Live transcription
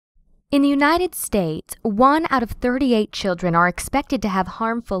In the United States, 1 out of 38 children are expected to have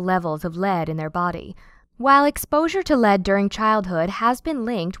harmful levels of lead in their body. While exposure to lead during childhood has been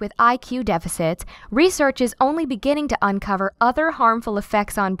linked with IQ deficits, research is only beginning to uncover other harmful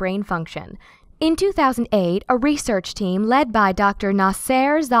effects on brain function. In 2008, a research team led by Dr.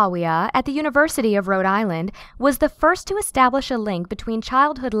 Nasser Zawia at the University of Rhode Island was the first to establish a link between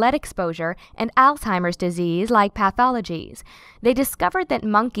childhood lead exposure and Alzheimer's disease-like pathologies. They discovered that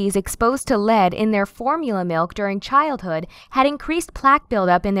monkeys exposed to lead in their formula milk during childhood had increased plaque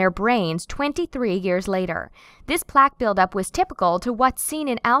buildup in their brains 23 years later. This plaque buildup was typical to what's seen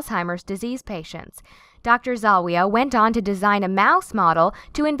in Alzheimer's disease patients. Dr. Zawia went on to design a mouse model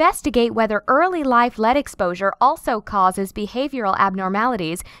to investigate whether early life lead exposure also causes behavioral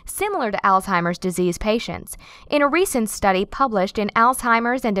abnormalities similar to Alzheimer's disease patients. In a recent study published in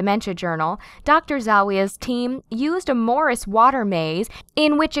Alzheimer's and Dementia Journal, Dr. Zawia's team used a Morris water maze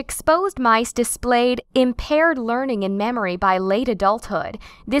in which exposed mice displayed impaired learning and memory by late adulthood.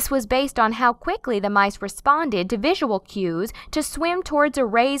 This was based on how quickly the mice responded to visual cues to swim towards a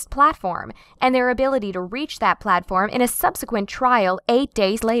raised platform and their ability to reach that platform in a subsequent trial 8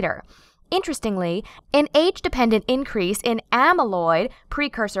 days later. Interestingly, an age-dependent increase in amyloid,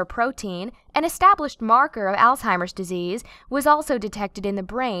 precursor protein, an established marker of Alzheimer's disease, was also detected in the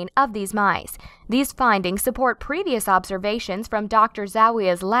brain of these mice. These findings support previous observations from Dr.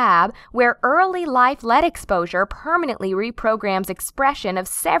 Zawia's lab, where early life lead exposure permanently reprograms expression of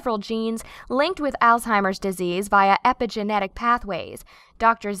several genes linked with Alzheimer's disease via epigenetic pathways.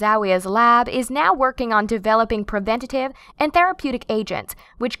 Dr. Zawia's lab is now working on developing preventative and therapeutic agents,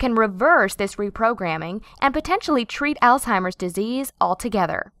 which can reverse this reprogramming and potentially treat Alzheimer's disease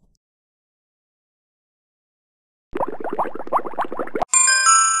altogether.